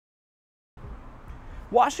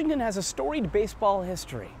Washington has a storied baseball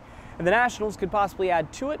history, and the Nationals could possibly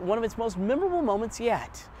add to it one of its most memorable moments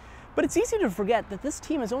yet. But it's easy to forget that this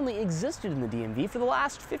team has only existed in the DMV for the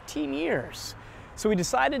last 15 years. So we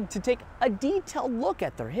decided to take a detailed look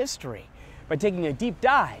at their history by taking a deep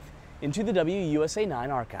dive into the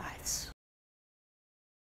WUSA9 Archives.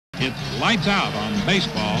 It's lights out on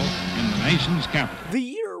baseball in the nation's capital. The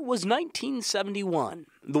year was 1971.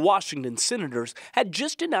 The Washington Senators had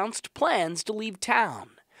just announced plans to leave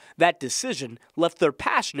town. That decision left their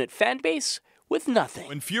passionate fan base with nothing.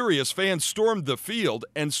 When furious fans stormed the field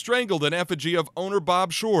and strangled an effigy of owner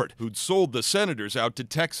Bob Short, who'd sold the Senators out to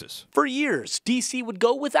Texas. For years, D.C. would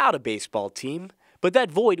go without a baseball team, but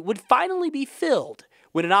that void would finally be filled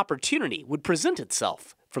when an opportunity would present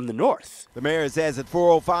itself from the north. The mayor says at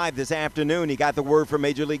 4:05 this afternoon he got the word from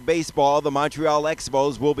Major League Baseball the Montreal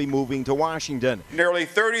Expos will be moving to Washington. Nearly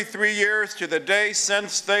 33 years to the day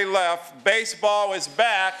since they left, baseball is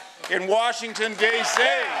back in Washington, D.C.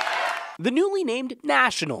 The newly named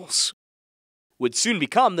Nationals would soon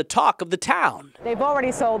become the talk of the town. They've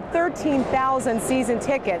already sold 13,000 season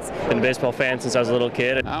tickets. Been a baseball fan since I was a little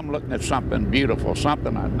kid. I'm looking at something beautiful,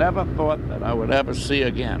 something I never thought that I would ever see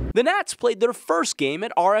again. The Nats played their first game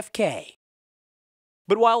at RFK.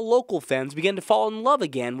 But while local fans began to fall in love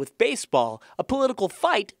again with baseball, a political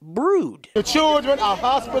fight brewed. The children, our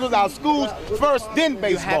hospitals, our schools, first, then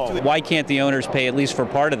baseball. Why can't the owners pay at least for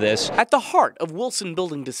part of this? At the heart of Wilson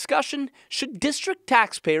building discussion, should district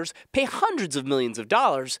taxpayers pay hundreds of millions of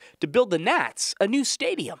dollars to build the Nats a new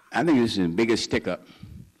stadium? I think this is the biggest stick-up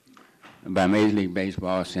by Major League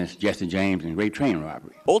Baseball since Jesse James and Great Train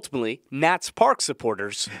robbery. Ultimately, Nats Park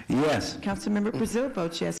supporters, Yes. Councilmember Brazil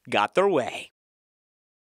votes yes. got their way.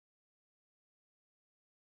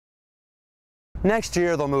 Next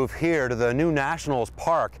year, they'll move here to the new Nationals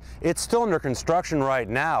Park. It's still under construction right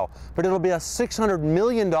now, but it'll be a $600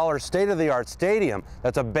 million state-of-the-art stadium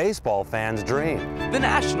that's a baseball fan's dream. The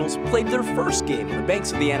Nationals played their first game on the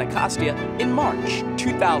banks of the Anacostia in March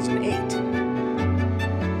 2008.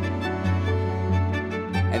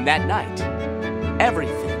 And that night,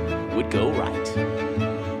 everything would go right.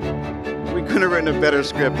 We couldn't have written a better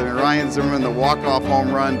script. I mean, Ryan Zimmerman, the walk-off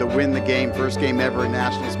home run to win the game, first game ever in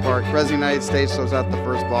Nationals Park. President of the United States throws out the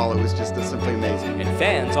first ball. It was just simply amazing. And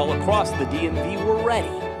fans all across the DMV were ready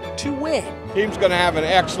to win. Team's going to have an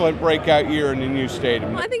excellent breakout year in the new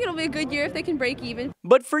stadium. Well, I think it'll be a good year if they can break even.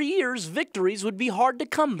 But for years, victories would be hard to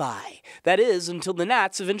come by. That is, until the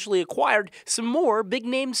Nats eventually acquired some more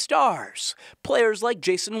big-name stars. Players like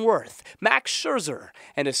Jason Worth, Max Scherzer,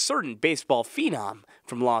 and a certain baseball phenom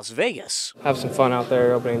from Las Vegas. Have some fun out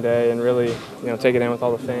there opening day and really, take it in with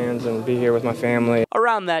all the fans and be here with my family.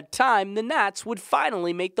 Around that time, the Nats would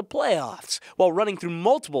finally make the playoffs while running through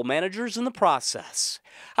multiple managers in the process.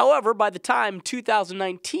 However, by the time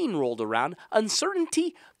 2019 rolled around,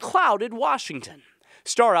 uncertainty clouded Washington.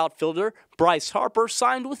 Star outfielder Bryce Harper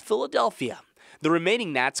signed with Philadelphia. The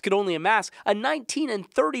remaining Nats could only amass a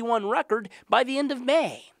 19-31 record by the end of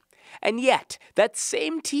May. And yet, that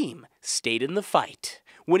same team stayed in the fight,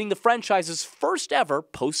 winning the franchise's first ever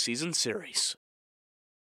postseason series.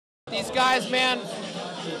 These guys, man,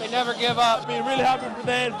 they never give up. Being really happy for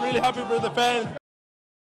them, really happy for the fans.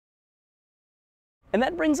 And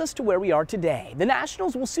that brings us to where we are today. The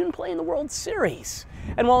Nationals will soon play in the World Series.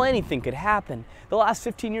 And while anything could happen, the last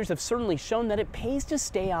 15 years have certainly shown that it pays to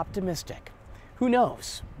stay optimistic. Who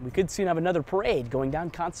knows? We could soon have another parade going down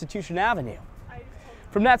Constitution Avenue.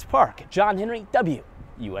 From Nats Park, John Henry,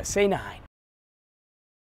 WUSA9.